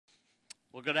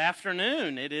Well, good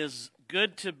afternoon. It is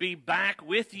good to be back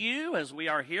with you as we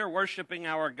are here worshiping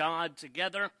our God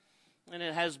together. And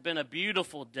it has been a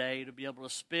beautiful day to be able to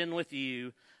spend with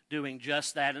you doing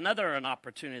just that. An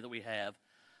opportunity that we have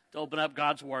to open up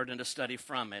God's Word and to study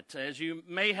from it. As you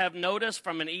may have noticed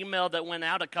from an email that went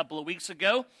out a couple of weeks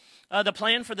ago, the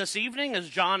plan for this evening is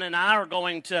John and I are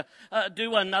going to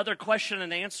do another question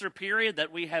and answer period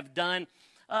that we have done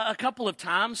a couple of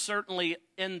times, certainly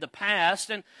in the past.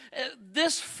 And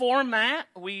this format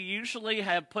we usually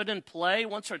have put in play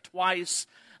once or twice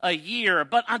a year.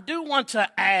 But I do want to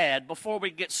add, before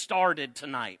we get started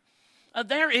tonight,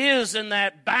 there is in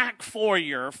that back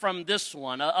foyer from this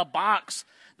one a box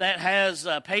that has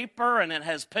paper and it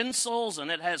has pencils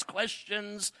and it has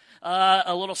questions,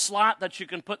 a little slot that you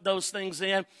can put those things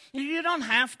in. You don't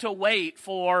have to wait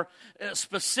for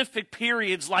specific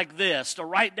periods like this to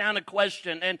write down a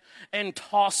question and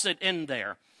toss it in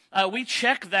there. We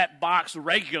check that box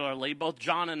regularly, both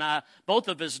John and I, both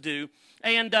of us do.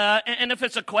 And if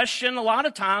it's a question, a lot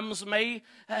of times may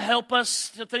help us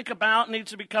to think about,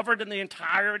 needs to be covered in the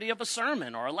entirety of a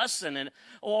sermon or a lesson,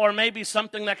 or maybe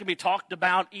something that can be talked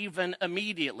about even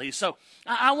immediately. So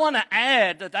I want to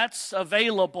add that that's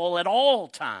available at all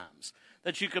times,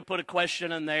 that you could put a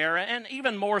question in there, and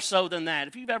even more so than that.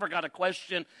 If you've ever got a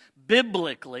question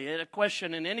biblically, a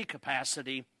question in any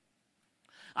capacity,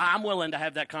 I'm willing to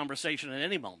have that conversation at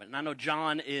any moment. And I know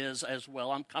John is as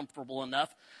well. I'm comfortable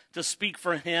enough to speak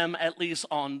for him, at least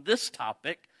on this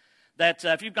topic, that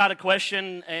if you've got a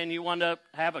question and you want to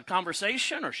have a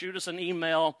conversation or shoot us an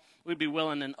email, we'd be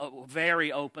willing and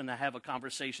very open to have a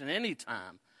conversation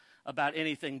anytime about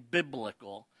anything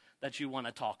biblical that you want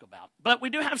to talk about. But we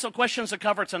do have some questions to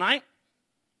cover tonight.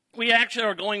 We actually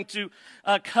are going to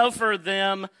cover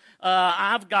them.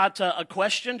 I've got a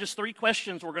question, just 3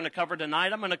 questions we're going to cover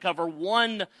tonight. I'm going to cover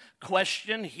one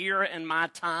question here in my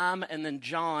time, and then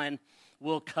John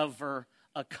will cover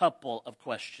a couple of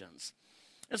questions.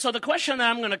 And so the question that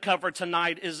I'm going to cover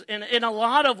tonight is in a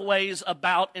lot of ways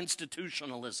about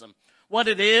institutionalism. What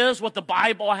it is, what the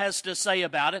Bible has to say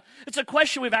about it. It's a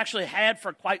question we've actually had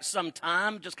for quite some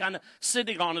time, just kind of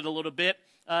sitting on it a little bit,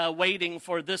 waiting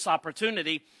for this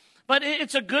opportunity. But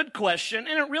it's a good question,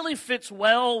 and it really fits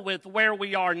well with where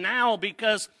we are now,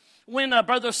 because when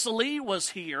Brother Salih was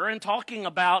here and talking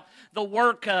about the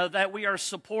work that we are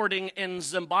supporting in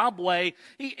Zimbabwe,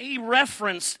 he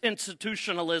referenced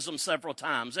institutionalism several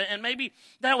times. And maybe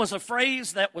that was a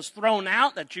phrase that was thrown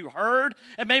out that you heard,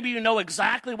 and maybe you know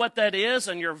exactly what that is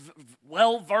and you're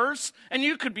well-versed, and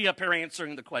you could be up here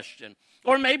answering the question.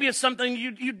 Or maybe it's something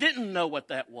you didn't know what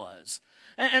that was.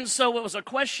 And so it was a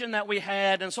question that we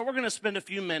had, and so we're going to spend a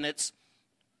few minutes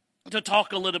to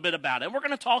talk a little bit about it. We're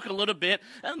going to talk a little bit,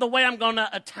 and the way I'm going to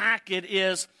attack it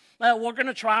is we're going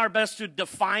to try our best to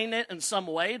define it in some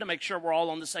way to make sure we're all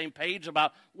on the same page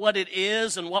about what it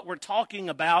is and what we're talking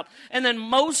about, and then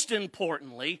most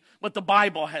importantly, what the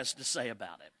Bible has to say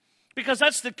about it. Because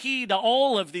that's the key to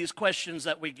all of these questions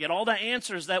that we get, all the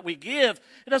answers that we give.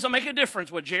 It doesn't make a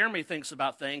difference what Jeremy thinks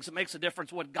about things. It makes a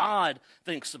difference what God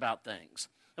thinks about things.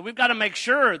 And we've got to make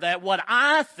sure that what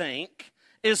I think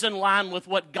is in line with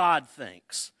what God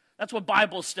thinks. That's what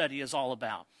Bible study is all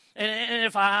about. And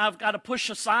if I've got to push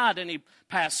aside any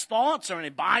past thoughts or any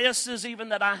biases even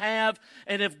that I have,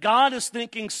 and if God is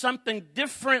thinking something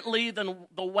differently than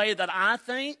the way that I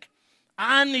think,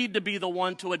 I need to be the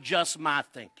one to adjust my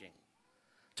thinking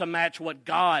to match what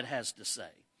God has to say.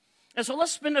 And so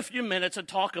let's spend a few minutes and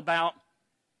talk about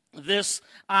this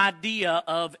idea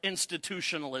of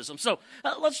institutionalism. So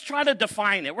let's try to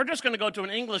define it. We're just going to go to an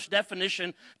English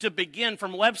definition to begin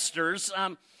from Webster's.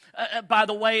 By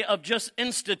the way of just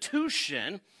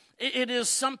institution, it is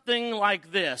something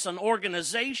like this: an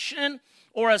organization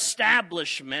or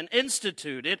establishment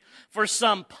instituted for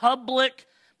some public,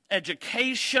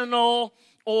 educational,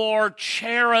 or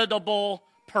charitable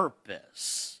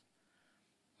purpose.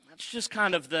 That's just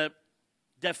kind of the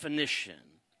definition.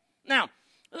 Now,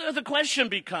 the question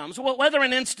becomes, well, whether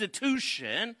an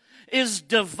institution is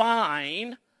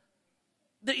divine.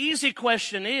 The easy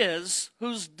question is,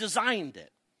 who's designed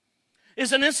it?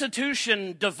 Is an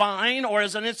institution divine, or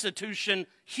is an institution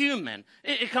human?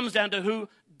 It comes down to who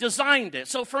designed it.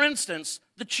 So, for instance,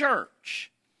 the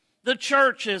church. The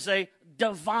church is a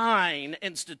divine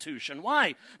institution.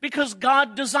 Why? Because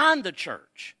God designed the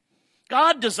church.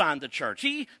 God designed the church.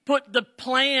 He put the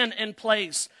plan in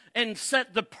place and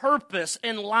set the purpose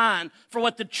in line for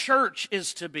what the church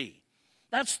is to be.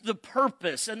 That's the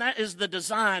purpose, and that is the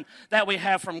design that we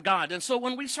have from God. And so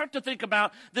when we start to think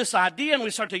about this idea and we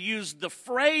start to use the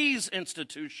phrase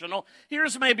institutional,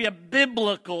 here's maybe a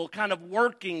biblical kind of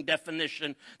working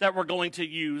definition that we're going to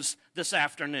use this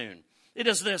afternoon. It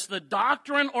is this: the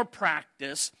doctrine or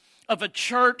practice of a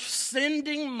church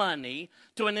sending money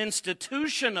to an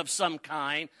institution of some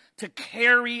kind to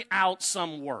carry out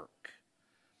some work.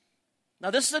 Now,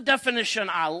 this is a definition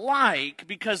I like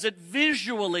because it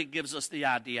visually gives us the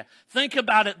idea. Think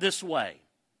about it this way.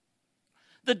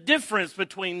 The difference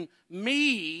between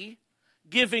me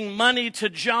giving money to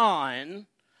John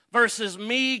versus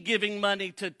me giving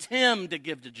money to Tim to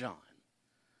give to John.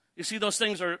 You see, those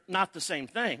things are not the same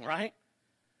thing, right?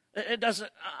 It doesn't.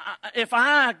 If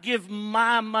I give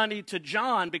my money to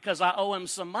John because I owe him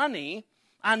some money,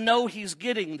 I know he's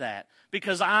getting that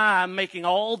because I'm making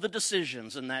all the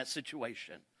decisions in that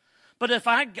situation. But if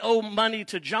I owe money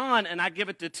to John and I give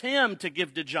it to Tim to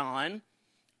give to John,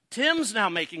 Tim's now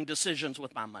making decisions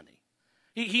with my money.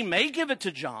 He may give it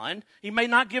to John. He may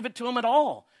not give it to him at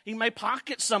all. He may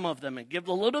pocket some of them and give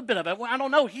a little bit of it. Well, I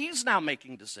don't know. He's now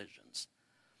making decisions.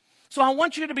 So I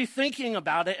want you to be thinking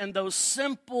about it in those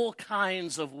simple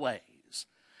kinds of ways.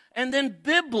 And then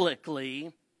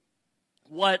biblically,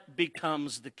 what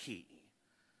becomes the key?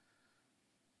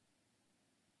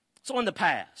 So in the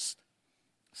past,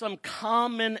 some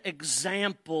common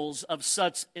examples of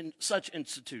such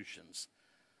institutions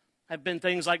have been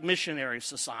things like missionary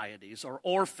societies or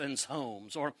orphans'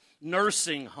 homes or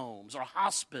nursing homes or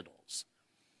hospitals.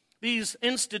 These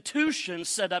institutions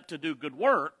set up to do good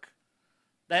work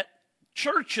that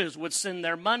churches would send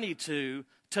their money to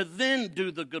then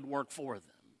do the good work for them.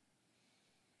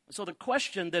 So the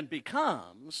question then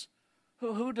becomes,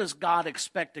 who does God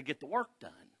expect to get the work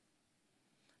done?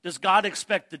 Does God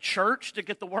expect the church to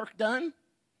get the work done?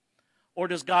 Or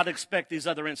does God expect these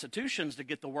other institutions to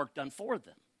get the work done for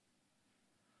them?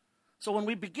 So when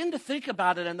we begin to think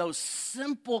about it in those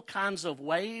simple kinds of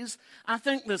ways, I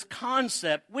think this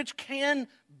concept, which can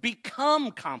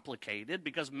become complicated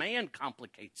because man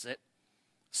complicates it,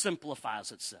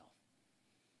 simplifies itself.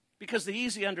 Because the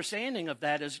easy understanding of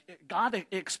that is God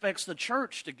expects the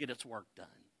church to get its work done.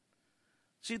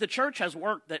 See, the church has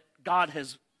work that God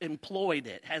has employed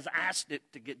it, has asked it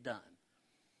to get done.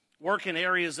 Work in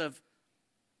areas of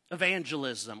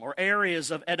evangelism or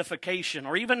areas of edification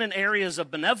or even in areas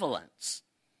of benevolence.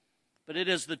 But it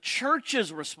is the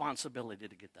church's responsibility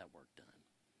to get that work done.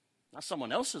 Not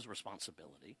someone else's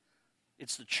responsibility.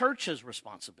 It's the church's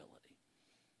responsibility.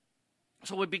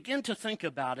 So we begin to think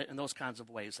about it in those kinds of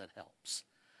ways. That helps.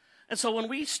 And so when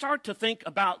we start to think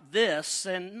about this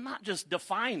and not just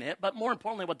define it, but more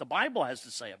importantly what the Bible has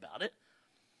to say about it,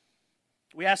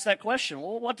 we ask that question,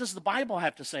 well, what does the Bible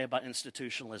have to say about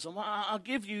institutionalism? Well, I'll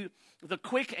give you the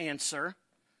quick answer,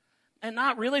 and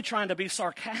not really trying to be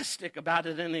sarcastic about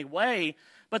it in any way,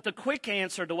 but the quick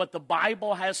answer to what the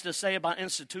Bible has to say about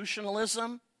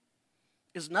institutionalism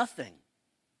is nothing.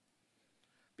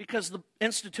 Because the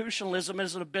institutionalism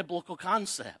isn't a biblical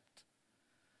concept.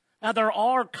 Now, there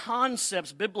are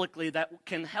concepts biblically that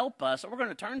can help us, and we're going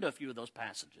to turn to a few of those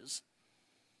passages,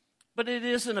 but it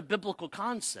isn't a biblical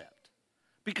concept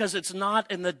because it's not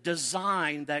in the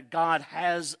design that God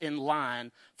has in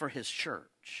line for his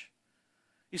church.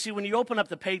 You see, when you open up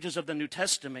the pages of the New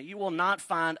Testament, you will not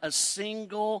find a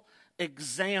single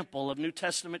example of New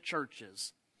Testament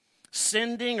churches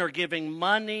sending or giving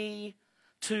money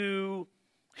to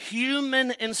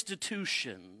human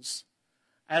institutions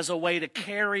as a way to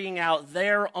carrying out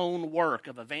their own work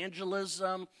of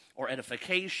evangelism or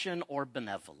edification or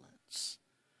benevolence.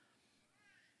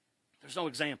 There's no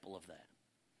example of that.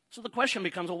 So the question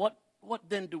becomes, well, what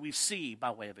then do we see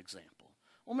by way of example?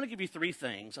 Well, I'm going to give you three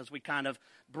things as we kind of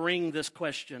bring this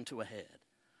question to a head.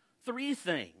 Three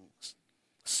things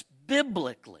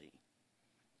biblically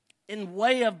in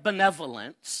way of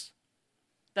benevolence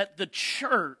that the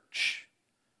church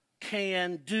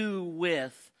can do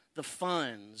with the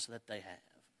funds that they have.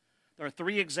 There are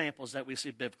three examples that we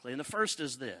see biblically. And the first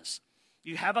is this.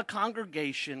 You have a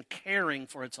congregation caring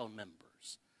for its own members.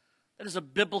 That is a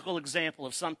biblical example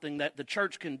of something that the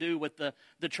church can do with the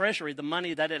treasury, the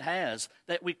money that it has,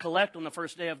 that we collect on the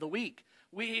first day of the week.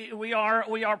 We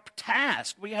are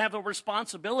tasked. We have a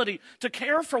responsibility to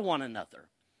care for one another.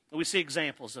 We see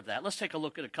examples of that. Let's take a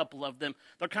look at a couple of them.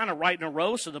 They're kind of right in a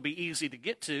row, so they'll be easy to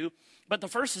get to. But the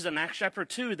first is in Acts chapter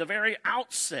 2, the very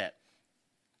outset,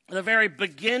 the very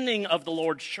beginning of the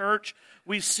Lord's church.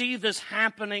 We see this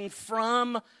happening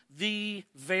from the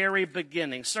very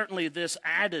beginning. Certainly this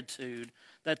attitude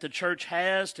that the church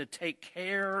has to take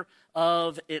care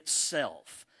of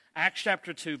itself. Acts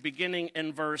chapter 2, beginning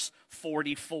in verse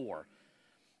 44.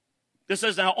 This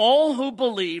says, "Now all who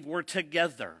believed were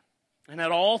together and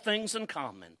had all things in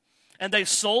common. And they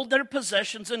sold their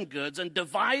possessions and goods and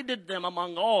divided them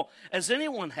among all as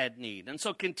anyone had need. And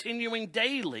so continuing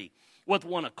daily with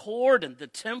one accord in the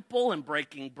temple and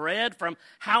breaking bread from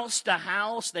house to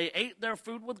house, they ate their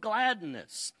food with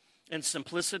gladness and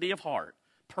simplicity of heart,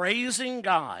 praising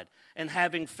God and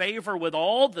having favor with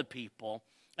all the people.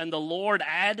 And the Lord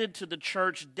added to the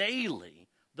church daily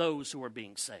those who were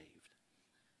being saved."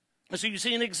 And so you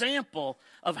see an example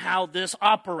of how this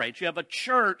operates. You have a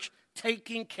church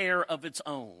taking care of its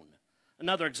own.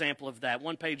 Another example of that,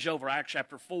 one page over, Acts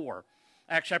chapter 4.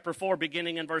 Acts chapter 4,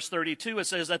 beginning in verse 32, it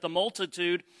says that the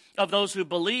multitude of those who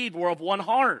believed were of one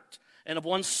heart and of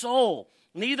one soul.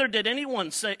 Neither did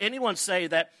anyone say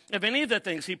that if any of the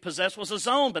things he possessed was his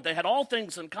own, but they had all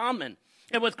things in common.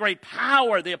 And with great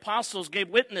power the apostles gave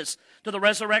witness to the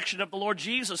resurrection of the Lord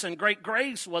Jesus, and great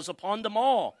grace was upon them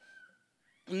all.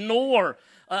 Nor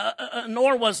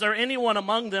was there anyone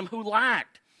among them who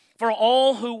lacked. For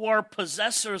all who were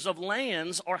possessors of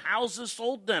lands or houses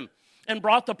sold them and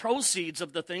brought the proceeds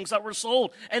of the things that were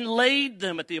sold and laid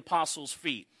them at the apostles'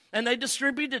 feet. And they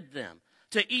distributed them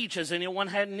to each as anyone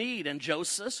had need. And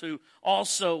Joseph, who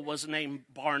also was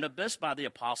named Barnabas by the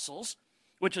apostles,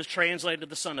 which is translated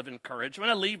the son of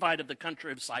encouragement, a Levite of the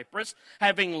country of Cyprus,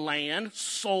 having land,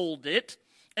 sold it,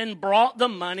 and brought the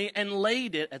money and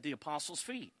laid it at the apostles'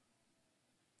 feet.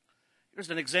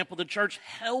 Here's an example of the church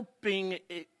helping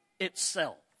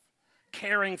itself,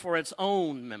 caring for its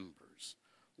own members.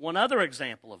 One other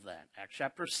example of that, Acts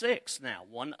chapter 6 now,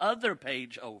 one other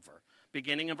page over,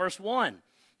 beginning in verse 1.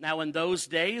 "Now in those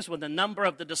days when the number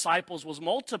of the disciples was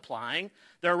multiplying,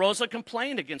 there arose a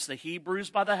complaint against the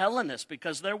Hebrews by the Hellenists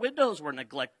because their widows were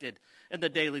neglected in the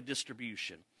daily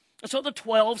distribution. And so the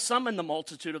 12 summoned the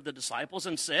multitude of the disciples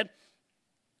and said,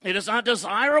 'It is not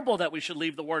desirable that we should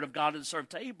leave the word of God and serve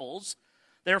tables.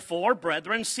 Therefore,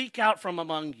 brethren, seek out from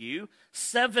among you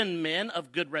 7 men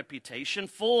of good reputation,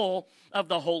 full of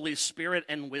the Holy Spirit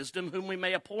and wisdom, whom we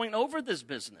may appoint over this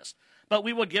business. But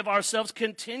we will give ourselves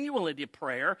continually to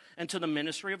prayer and to the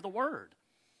ministry of the word.'"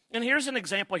 And here's an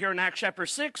example here in Acts chapter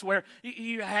 6 where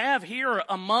you have here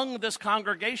among this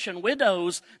congregation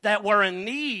widows that were in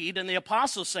need, and the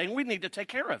apostles saying, we need to take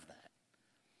care of that.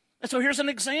 And so here's an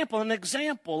example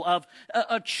of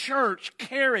a church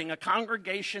caring, a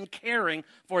congregation caring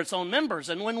for its own members.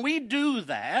 And when we do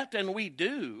that, and we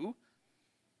do,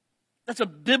 that's a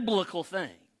biblical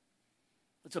thing.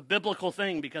 It's a biblical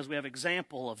thing because we have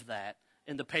example of that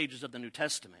in the pages of the New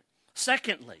Testament.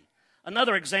 Secondly,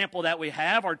 another example that we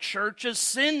have are churches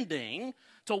sending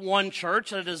to one church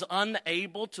that is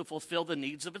unable to fulfill the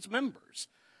needs of its members.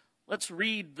 Let's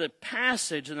read the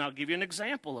passage, and I'll give you an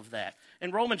example of that.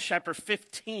 In Romans chapter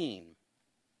 15.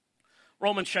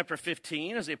 Romans chapter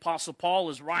 15, as the Apostle Paul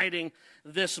is writing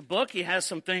this book, he has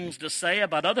some things to say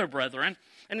about other brethren.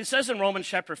 And he says in Romans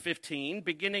chapter 15,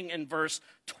 beginning in verse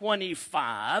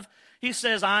 25, he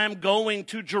says, "I am going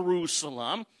to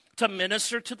Jerusalem to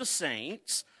minister to the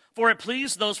saints, for it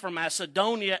pleased those from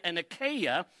Macedonia and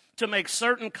Achaia to make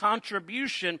certain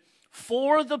contribution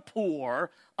for the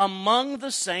poor among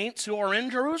the saints who are in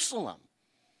Jerusalem."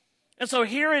 And so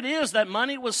here it is that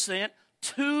money was sent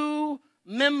to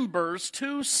members,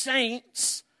 to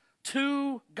saints,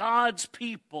 to God's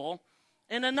people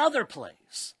in another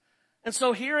place. And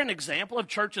so here an example of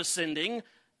churches sending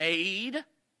aid,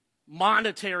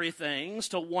 monetary things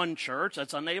to one church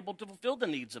that's unable to fulfill the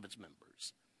needs of its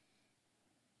members.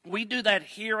 We do that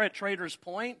here at Traders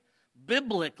Point,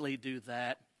 biblically do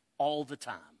that all the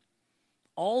time.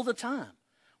 All the time.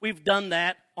 We've done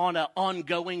that on an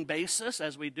ongoing basis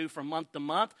as we do from month to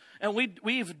month. And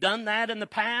we've done that in the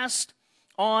past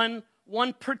on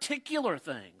one particular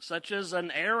thing, such as an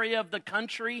area of the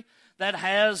country that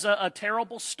has a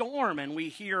terrible storm. And we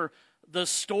hear the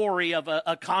story of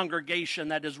a congregation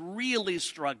that is really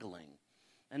struggling.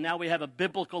 And now we have a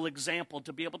biblical example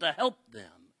to be able to help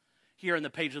them here in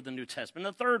the page of the New Testament.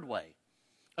 The third way,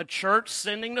 a church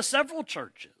sending to several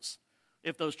churches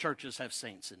if those churches have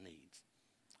saints in need.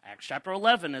 Acts chapter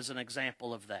 11 is an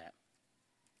example of that.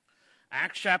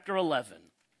 Acts chapter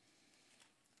 11.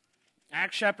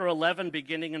 Acts chapter 11,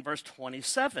 beginning in verse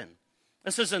 27.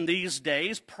 This says, "In these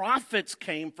days, prophets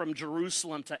came from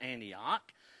Jerusalem to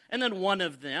Antioch, and then one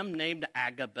of them, named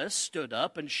Agabus, stood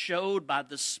up and showed by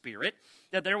the Spirit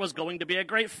that there was going to be a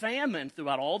great famine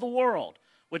throughout all the world,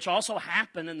 which also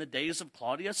happened in the days of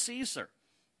Claudius Caesar.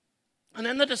 And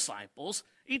then the disciples,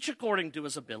 each according to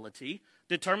his ability,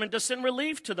 determined to send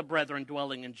relief to the brethren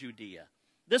dwelling in Judea.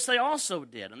 This they also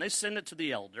did, and they sent it to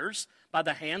the elders by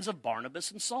the hands of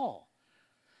Barnabas and Saul.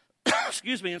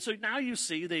 Excuse me. And so now you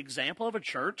see the example of a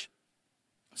church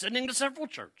sending to several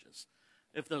churches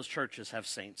if those churches have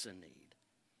saints in need.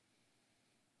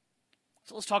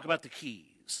 So let's talk about the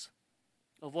keys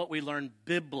of what we learn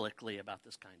biblically about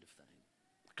this kind of thing.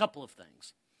 A couple of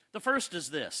things. The first is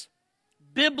this.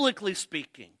 Biblically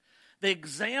speaking, the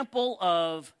example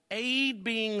of aid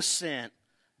being sent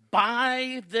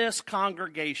by this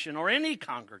congregation or any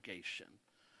congregation,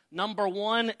 number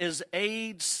one is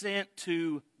aid sent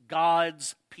to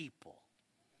God's people,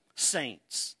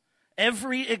 saints.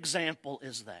 Every example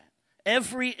is that.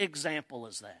 Every example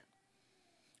is that.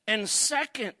 And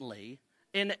secondly,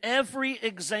 in every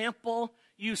example,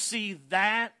 you see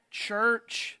that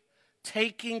church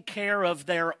taking care of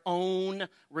their own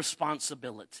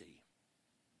responsibility.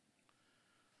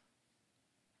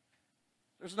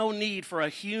 There's no need for a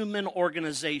human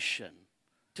organization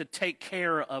to take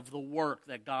care of the work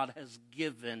that God has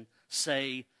given,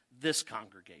 say, this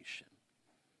congregation.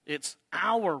 It's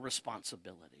our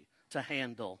responsibility to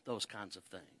handle those kinds of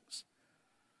things.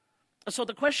 So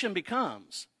the question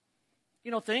becomes,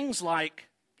 things like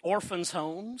orphans'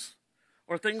 homes,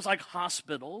 or things like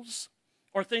hospitals,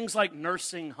 or things like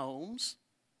nursing homes,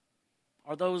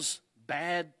 are those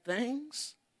bad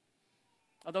things?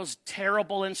 Are those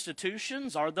terrible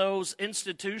institutions? Are those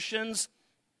institutions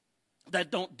that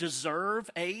don't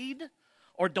deserve aid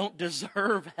or don't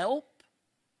deserve help?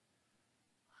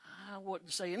 I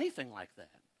wouldn't say anything like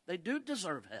that. They do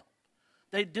deserve help.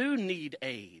 They do need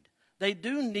aid. They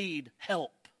do need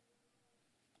help.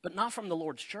 But not from the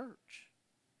Lord's church.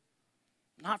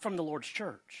 Not from the Lord's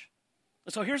church.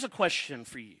 So here's a question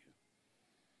for you.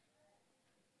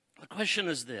 The question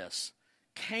is this.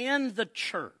 Can the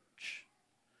church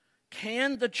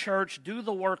do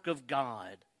the work of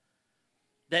God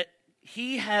that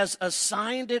He has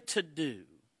assigned it to do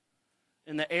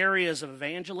in the areas of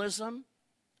evangelism,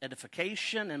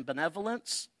 edification, and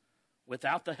benevolence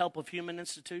without the help of human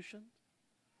institutions?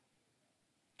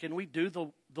 Can we do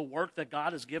the work that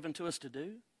God has given to us to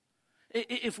do?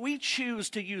 If we choose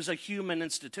to use a human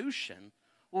institution,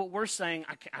 well, we're saying,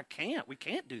 I can't. We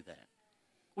can't do that.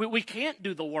 We can't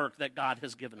do the work that God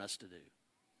has given us to do.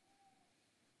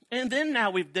 And then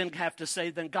now we then have to say,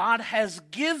 then God has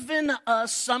given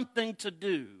us something to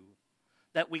do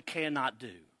that we cannot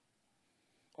do,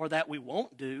 or that we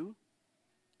won't do,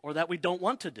 or that we don't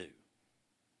want to do.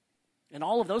 And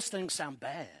all of those things sound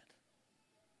bad,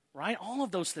 right? All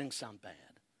of those things sound bad.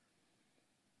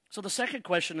 So the second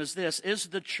question is this: is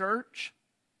the church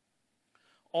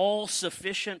all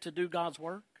sufficient to do God's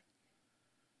work?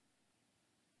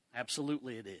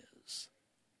 Absolutely it is.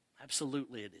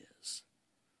 Absolutely it is.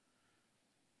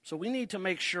 So we need to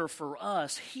make sure for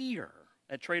us here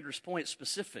at Traders Point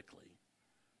specifically,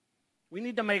 we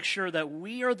need to make sure that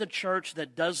we are the church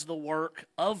that does the work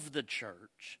of the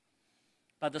church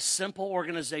by the simple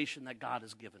organization that God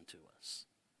has given to us.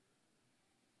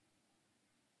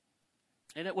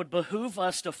 And it would behoove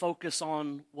us to focus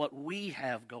on what we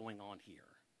have going on here,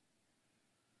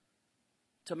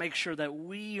 to make sure that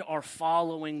we are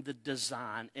following the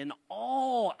design in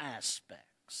all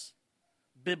aspects,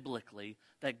 biblically,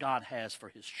 that God has for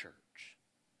His church.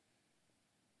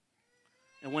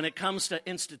 And when it comes to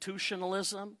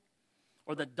institutionalism,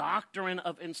 or the doctrine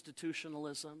of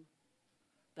institutionalism,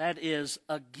 that is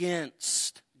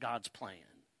against God's plan.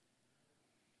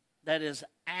 That is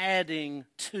adding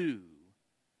to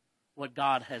what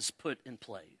God has put in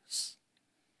place.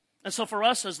 And so for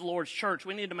us as the Lord's church,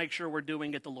 we need to make sure we're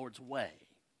doing it the Lord's way.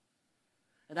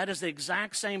 And that is the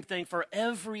exact same thing for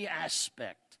every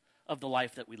aspect of the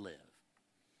life that we live.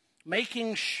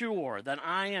 Making sure that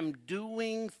I am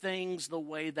doing things the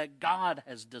way that God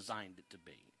has designed it to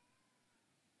be.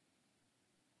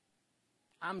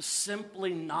 I'm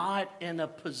simply not in a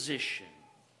position.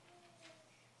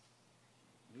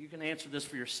 You can answer this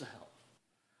for yourself.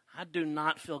 I do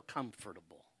not feel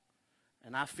comfortable,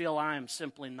 and I feel I am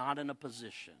simply not in a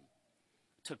position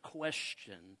to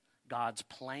question God's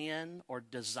plan or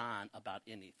design about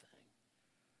anything.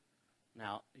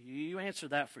 Now, you answer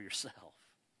that for yourself.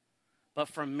 But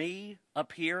for me,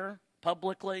 up here,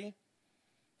 publicly,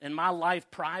 in my life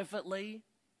privately,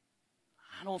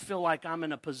 I don't feel like I'm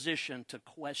in a position to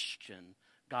question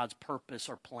God's purpose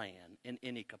or plan in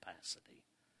any capacity,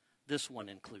 this one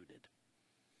included.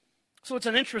 So it's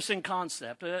an interesting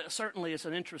concept. Certainly it's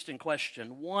an interesting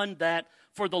question, one that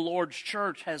for the Lord's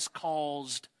church has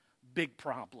caused big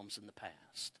problems in the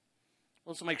past.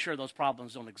 Let's make sure those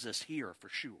problems don't exist here for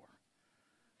sure.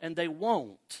 And they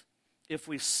won't if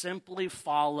we simply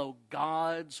follow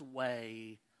God's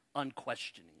way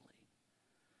unquestioningly.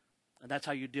 And that's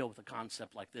how you deal with a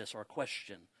concept like this or a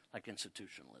question like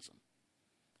institutionalism.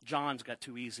 John's got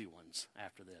two easy ones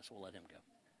after this. We'll let him go.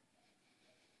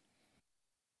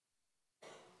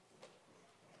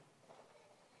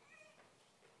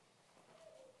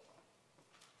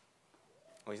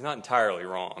 Well, he's not entirely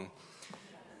wrong.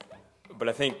 But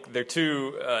I think they're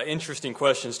two interesting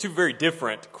questions, two very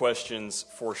different questions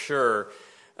for sure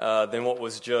than what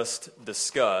was just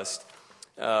discussed.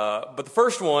 But the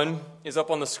first one is up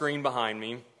on the screen behind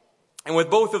me. And with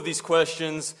both of these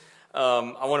questions,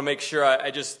 I want to make sure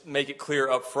I just make it clear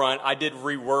up front. I did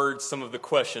reword some of the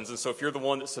questions. And so if you're the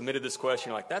one that submitted this question,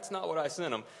 you're like, that's not what I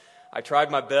sent them. I tried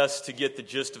my best to get the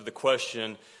gist of the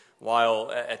question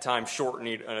while at times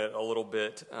shortening it a little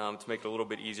bit to make it a little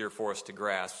bit easier for us to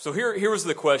grasp. So here was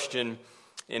the question,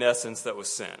 in essence, that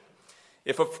was sent.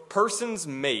 If a person's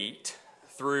mate,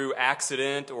 through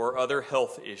accident or other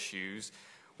health issues,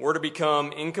 were to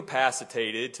become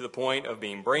incapacitated to the point of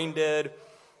being brain dead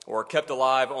or kept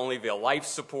alive only via life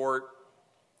support,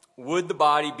 would the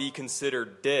body be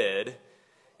considered dead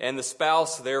and the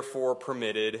spouse therefore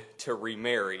permitted to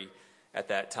remarry at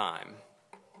that time?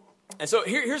 And so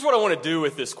here's what I want to do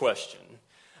with this question.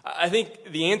 I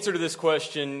think the answer to this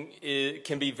question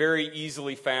can be very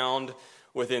easily found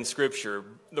within Scripture.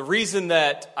 The reason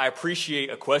that I appreciate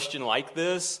a question like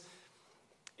this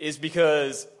is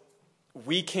because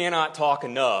we cannot talk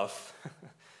enough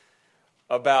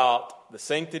about the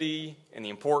sanctity and the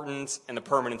importance and the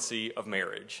permanency of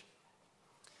marriage.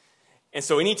 And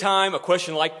so anytime a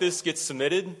question like this gets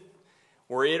submitted,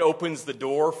 where it opens the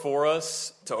door for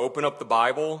us to open up the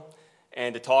Bible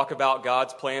and to talk about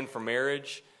God's plan for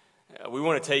marriage, we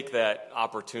want to take that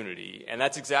opportunity. And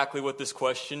that's exactly what this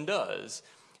question does.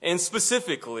 And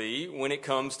specifically when it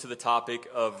comes to the topic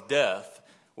of death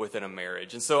within a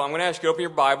marriage. And so I'm going to ask you to open your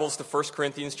Bibles to 1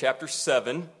 Corinthians chapter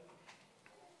 7.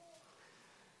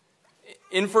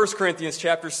 In 1 Corinthians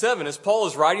chapter 7, as Paul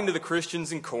is writing to the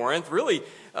Christians in Corinth, really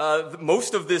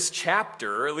most of this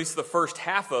chapter, at least the first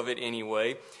half of it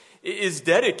anyway, is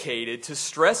dedicated to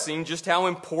stressing just how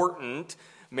important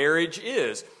marriage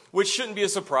is, which shouldn't be a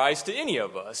surprise to any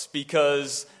of us,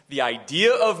 because the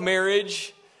idea of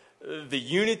marriage, the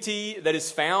unity that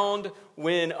is found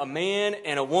when a man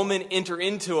and a woman enter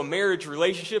into a marriage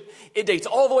relationship, it dates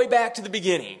all the way back to the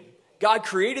beginning. God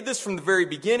created this from the very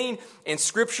beginning, and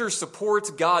Scripture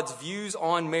supports God's views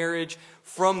on marriage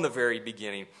from the very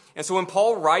beginning. And so when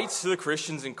Paul writes to the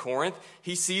Christians in Corinth,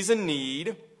 he sees a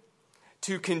need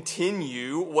to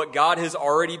continue what God has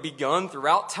already begun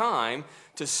throughout time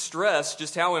to stress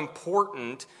just how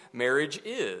important marriage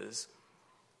is.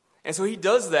 And so he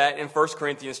does that in 1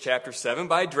 Corinthians chapter 7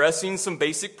 by addressing some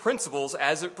basic principles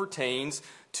as it pertains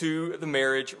to the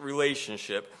marriage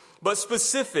relationship. But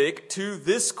specific to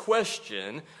this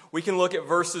question, we can look at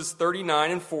verses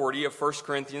 39 and 40 of 1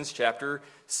 Corinthians chapter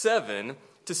 7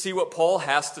 to see what Paul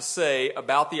has to say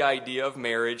about the idea of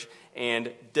marriage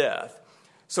and death.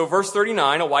 So verse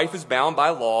 39, a wife is bound by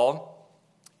law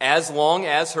as long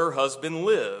as her husband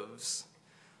lives.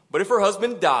 But if her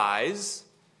husband dies,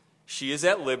 she is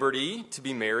at liberty to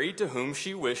be married to whom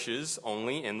she wishes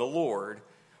only in the Lord.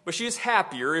 But she is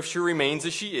happier if she remains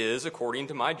as she is, according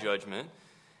to my judgment.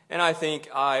 And I think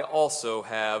I also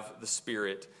have the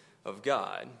Spirit of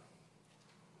God.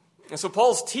 And so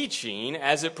Paul's teaching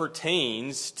as it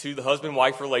pertains to the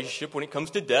husband-wife relationship when it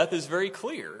comes to death is very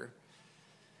clear.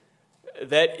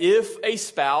 That if a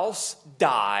spouse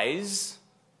dies,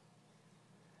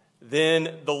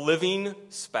 then the living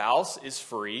spouse is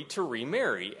free to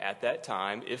remarry at that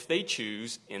time if they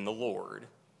choose in the Lord.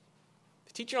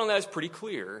 The teaching on that is pretty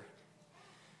clear.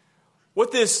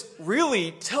 What this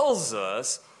really tells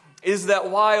us is that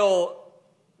while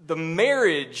the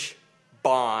marriage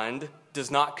bond does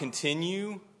not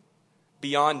continue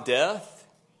beyond death,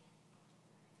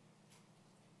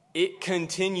 it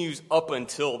continues up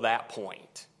until that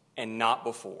point and not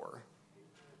before.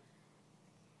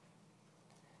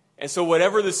 And so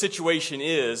whatever the situation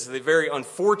is, the very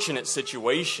unfortunate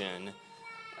situation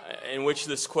in which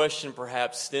this question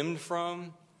perhaps stemmed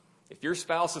from, if your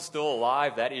spouse is still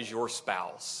alive, that is your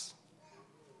spouse.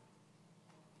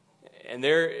 And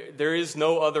there is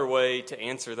no other way to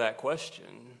answer that question.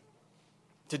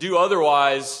 To do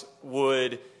otherwise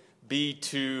would be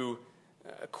to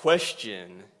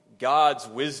question God's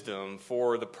wisdom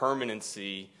for the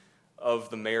permanency of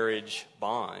the marriage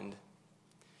bond.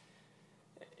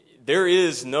 There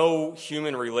is no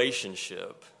human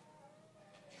relationship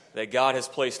that God has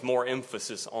placed more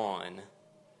emphasis on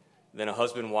than a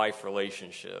husband-wife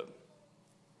relationship.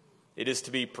 It is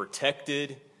to be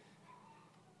protected.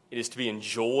 It is to be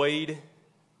enjoyed.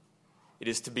 It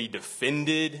is to be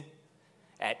defended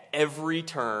at every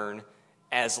turn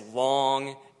as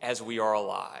long as we are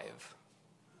alive.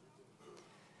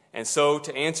 And so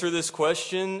to answer this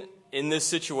question, in this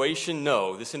situation,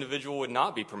 no, this individual would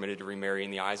not be permitted to remarry in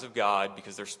the eyes of God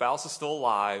because their spouse is still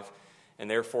alive, and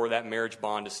therefore that marriage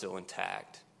bond is still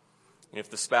intact. And if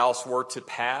the spouse were to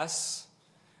pass,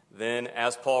 then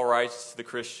as Paul writes to the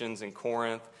Christians in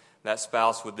Corinth, that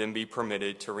spouse would then be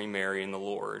permitted to remarry in the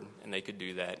Lord, and they could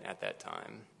do that at that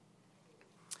time.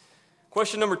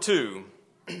 Question number 2.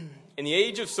 In the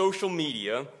age of social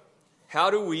media, how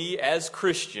do we as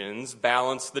Christians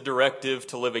balance the directive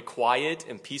to live a quiet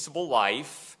and peaceable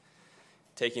life,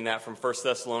 taking that from 1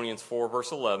 Thessalonians 4,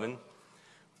 verse 11,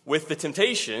 with the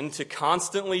temptation to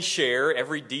constantly share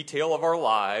every detail of our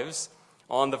lives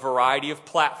on the variety of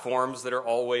platforms that are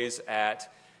always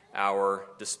at our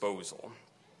disposal?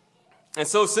 And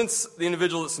so since the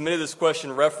individual that submitted this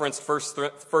question referenced 1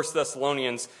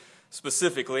 Thessalonians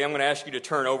specifically, I'm going to ask you to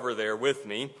turn over there with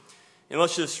me. And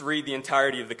let's just read the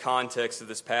entirety of the context of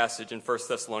this passage in 1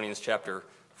 Thessalonians chapter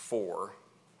 4.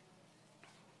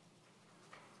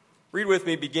 Read with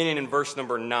me beginning in verse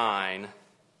number 9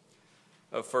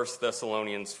 of 1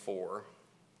 Thessalonians 4.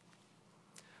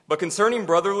 But concerning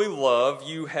brotherly love,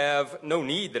 you have no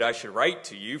need that I should write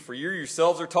to you, for you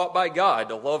yourselves are taught by God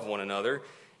to love one another,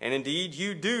 and indeed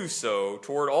you do so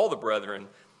toward all the brethren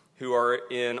who are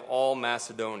in all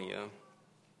Macedonia.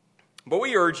 But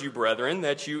we urge you, brethren,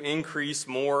 that you increase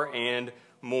more and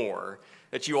more,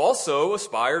 that you also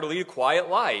aspire to lead a quiet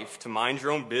life, to mind your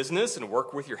own business and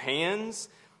work with your hands,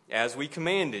 as we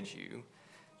commanded you,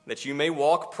 that you may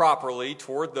walk properly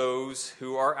toward those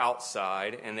who are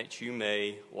outside, and that you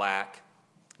may lack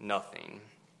nothing.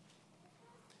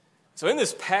 So in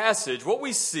this passage, what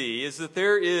we see is that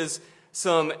there is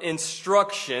some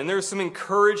instruction, there's some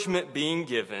encouragement being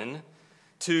given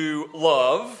to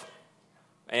love,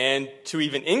 and to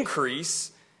even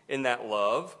increase in that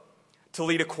love, to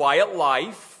lead a quiet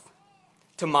life,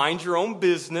 to mind your own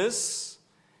business,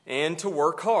 and to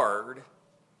work hard.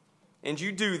 And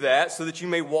you do that so that you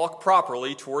may walk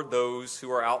properly toward those who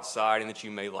are outside and that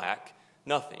you may lack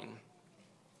nothing.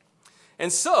 And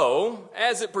so,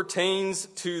 as it pertains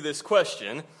to this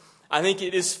question, I think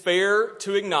it is fair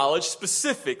to acknowledge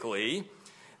specifically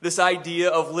this idea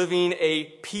of living a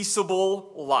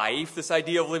peaceable life, this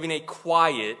idea of living a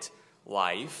quiet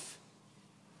life,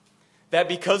 that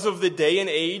because of the day and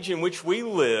age in which we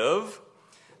live,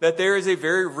 that there is a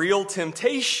very real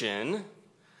temptation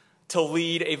to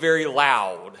lead a very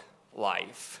loud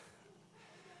life,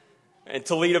 and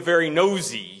to lead a very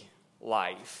nosy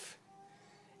life.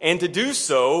 And to do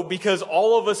so because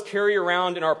all of us carry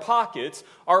around in our pockets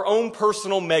our own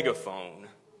personal megaphone.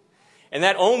 And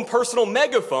that own personal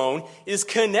megaphone is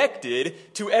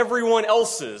connected to everyone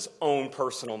else's own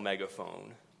personal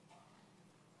megaphone.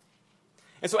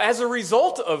 And so as a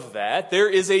result of that, there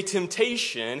is a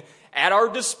temptation at our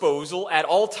disposal at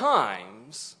all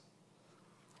times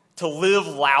to live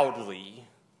loudly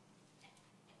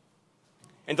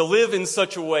and to live in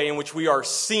such a way in which we are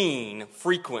seen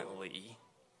frequently.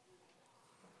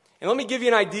 And let me give you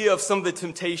an idea of some of the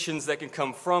temptations that can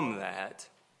come from that.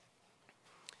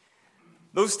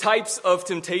 Those types of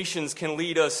temptations can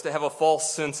lead us to have a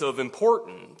false sense of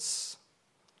importance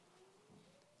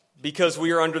because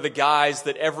we are under the guise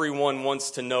that everyone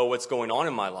wants to know what's going on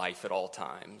in my life at all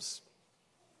times.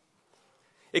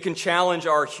 It can challenge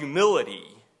our humility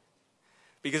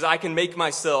because I can make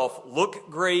myself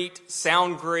look great,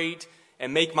 sound great,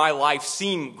 and make my life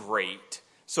seem great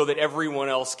so that everyone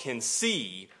else can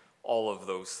see all of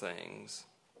those things.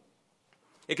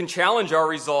 It can challenge our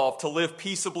resolve to live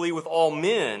peaceably with all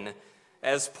men,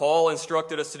 as Paul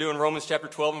instructed us to do in Romans chapter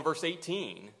 12 and verse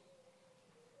 18.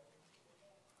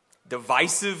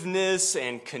 Divisiveness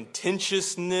and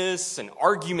contentiousness and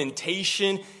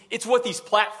argumentation, it's what these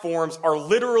platforms are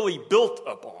literally built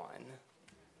upon.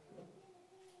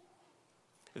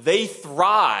 They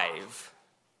thrive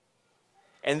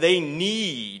and they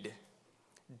need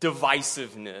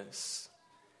divisiveness.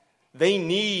 They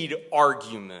need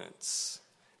arguments.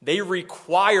 They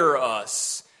require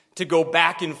us to go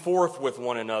back and forth with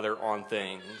one another on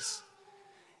things.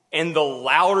 And the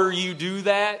louder you do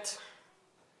that,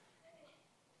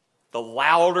 the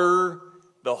louder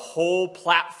the whole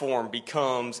platform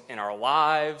becomes in our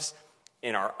lives,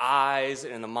 in our eyes,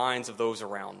 and in the minds of those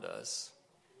around us.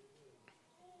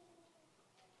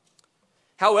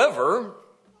 However,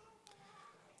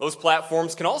 those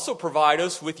platforms can also provide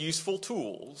us with useful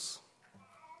tools.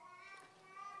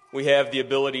 We have the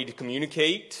ability to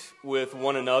communicate with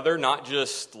one another, not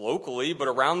just locally, but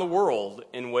around the world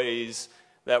in ways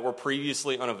that were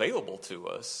previously unavailable to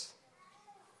us.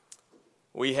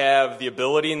 We have the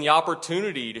ability and the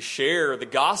opportunity to share the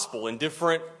gospel in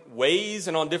different ways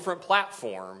and on different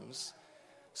platforms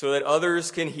so that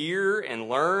others can hear and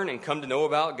learn and come to know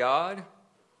about God.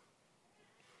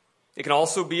 It can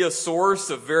also be a source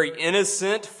of very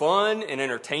innocent fun and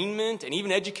entertainment and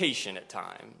even education at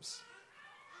times.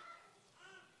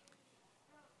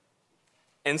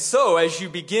 And so, as you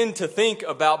begin to think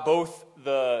about both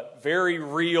the very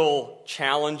real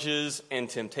challenges and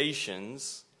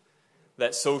temptations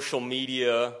that social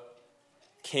media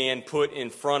can put in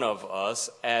front of us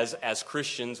as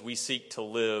Christians, we seek to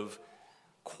live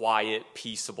quiet,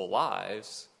 peaceable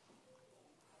lives.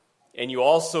 And you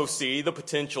also see the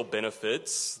potential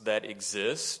benefits that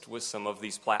exist with some of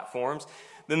these platforms.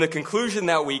 Then the conclusion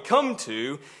that we come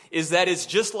to is that it's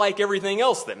just like everything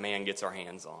else that man gets our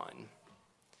hands on.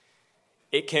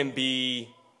 It can be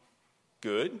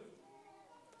good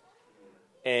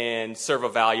and serve a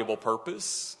valuable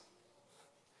purpose,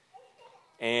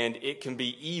 and it can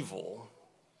be evil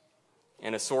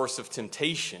and a source of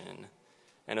temptation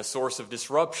and a source of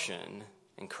disruption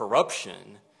and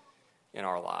corruption in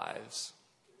our lives.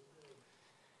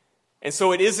 And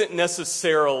so it isn't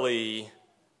necessarily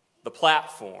the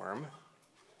platform,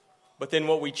 but then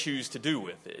what we choose to do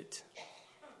with it.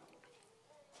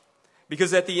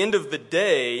 Because at the end of the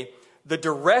day, the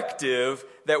directive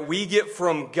that we get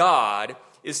from God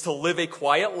is to live a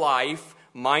quiet life,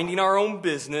 minding our own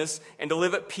business, and to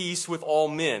live at peace with all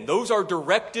men. Those are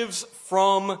directives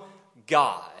from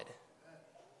God.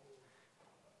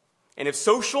 And if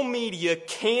social media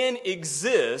can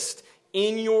exist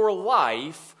in your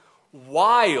life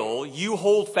while you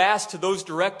hold fast to those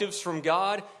directives from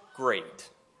God, great.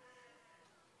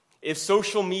 If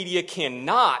social media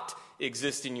cannot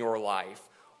exist in your life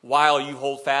while you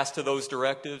hold fast to those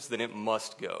directives, then it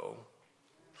must go.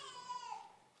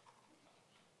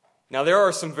 Now, there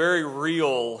are some very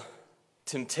real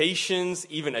temptations,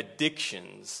 even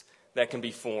addictions, that can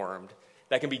be formed,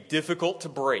 that can be difficult to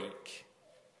break.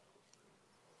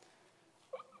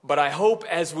 But I hope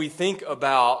as we think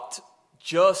about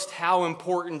just how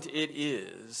important it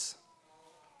is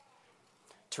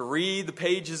to read the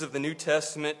pages of the New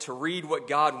Testament, to read what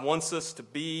God wants us to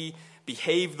be,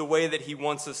 behave the way that He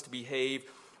wants us to behave,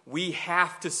 we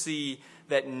have to see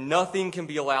that nothing can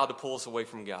be allowed to pull us away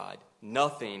from God.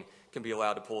 Nothing can be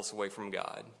allowed to pull us away from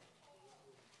God.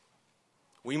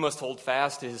 We must hold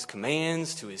fast to His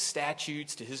commands, to His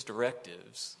statutes, to His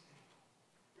directives.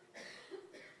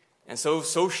 And so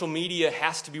social media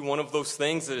has to be one of those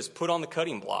things that is put on the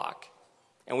cutting block,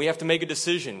 and we have to make a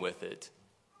decision with it.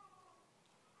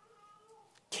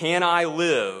 Can I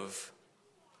live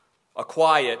a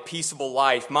quiet, peaceable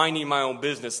life, minding my own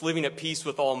business, living at peace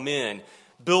with all men,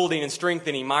 building and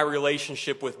strengthening my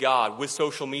relationship with God with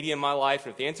social media in my life?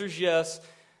 And if the answer is yes,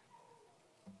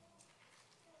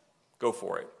 go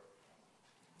for it.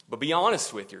 But be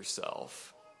honest with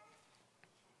yourself.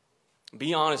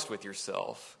 Be honest with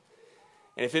yourself.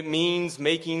 And if it means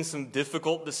making some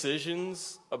difficult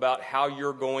decisions about how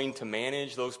you're going to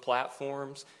manage those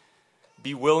platforms,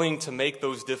 be willing to make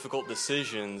those difficult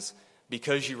decisions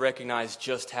because you recognize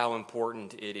just how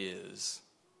important it is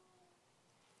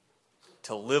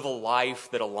to live a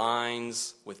life that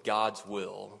aligns with God's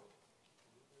will,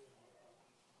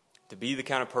 to be the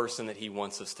kind of person that He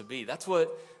wants us to be. That's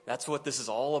what this is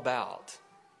all about.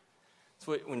 That's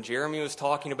what, when Jeremy was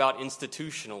talking about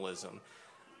institutionalism,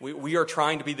 we are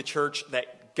trying to be the church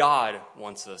that God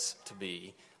wants us to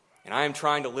be. And I am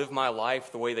trying to live my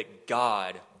life the way that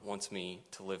God wants me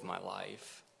to live my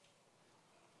life.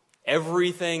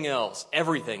 Everything else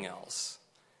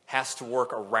has to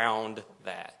work around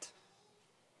that.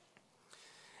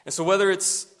 And so whether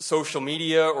it's social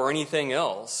media or anything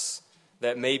else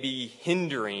that may be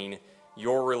hindering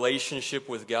your relationship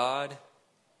with God,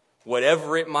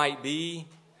 whatever it might be,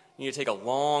 you need to take a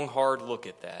long, hard look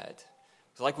at that.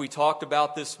 Like we talked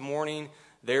about this morning,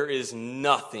 there is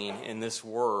nothing in this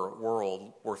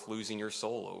world worth losing your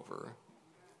soul over.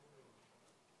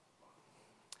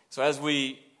 So as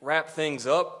we wrap things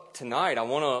up tonight, I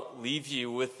want to leave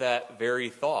you with that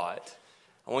very thought.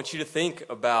 I want you to think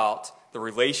about the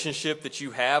relationship that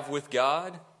you have with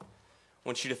God. I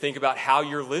want you to think about how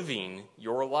you're living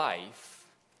your life.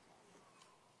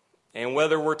 And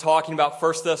whether we're talking about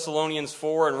 1 Thessalonians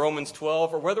 4 and Romans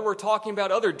 12, or whether we're talking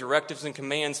about other directives and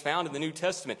commands found in the New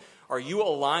Testament, are you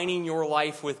aligning your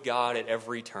life with God at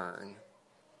every turn?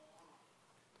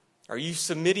 Are you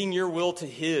submitting your will to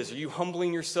His? Are you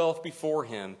humbling yourself before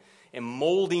Him and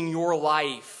molding your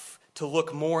life to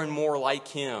look more and more like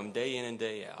Him day in and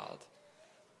day out?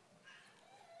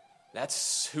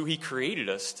 That's who he created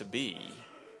us to be.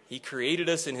 He created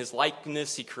us in his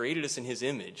likeness. He created us in his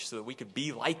image so that we could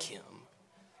be like him.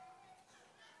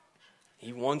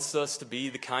 He wants us to be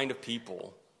the kind of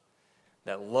people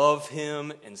that love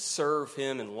him and serve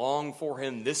him and long for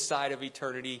him this side of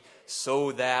eternity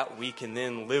so that we can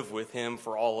then live with him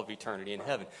for all of eternity in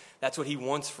heaven. That's what he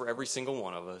wants for every single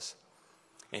one of us.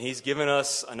 And he's given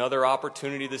us another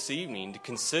opportunity this evening to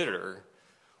consider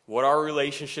what our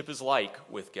relationship is like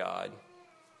with God.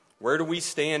 Where do we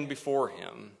stand before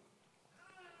him?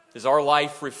 Does our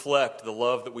life reflect the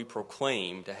love that we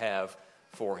proclaim to have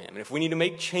for him? And if we need to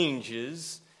make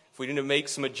changes, if we need to make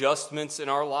some adjustments in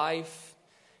our life,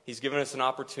 he's given us an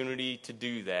opportunity to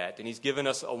do that. And he's given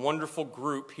us a wonderful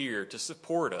group here to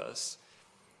support us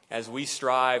as we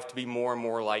strive to be more and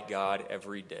more like God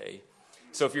every day.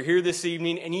 So if you're here this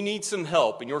evening and you need some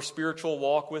help in your spiritual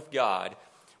walk with God,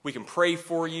 we can pray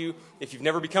for you. If you've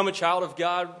never become a child of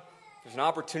God, there's an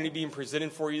opportunity being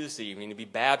presented for you this evening to be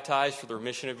baptized for the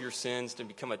remission of your sins, to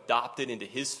become adopted into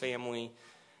his family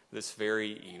this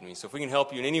very evening. So if we can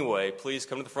help you in any way, please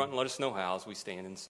come to the front and let us know how as we stand and sing.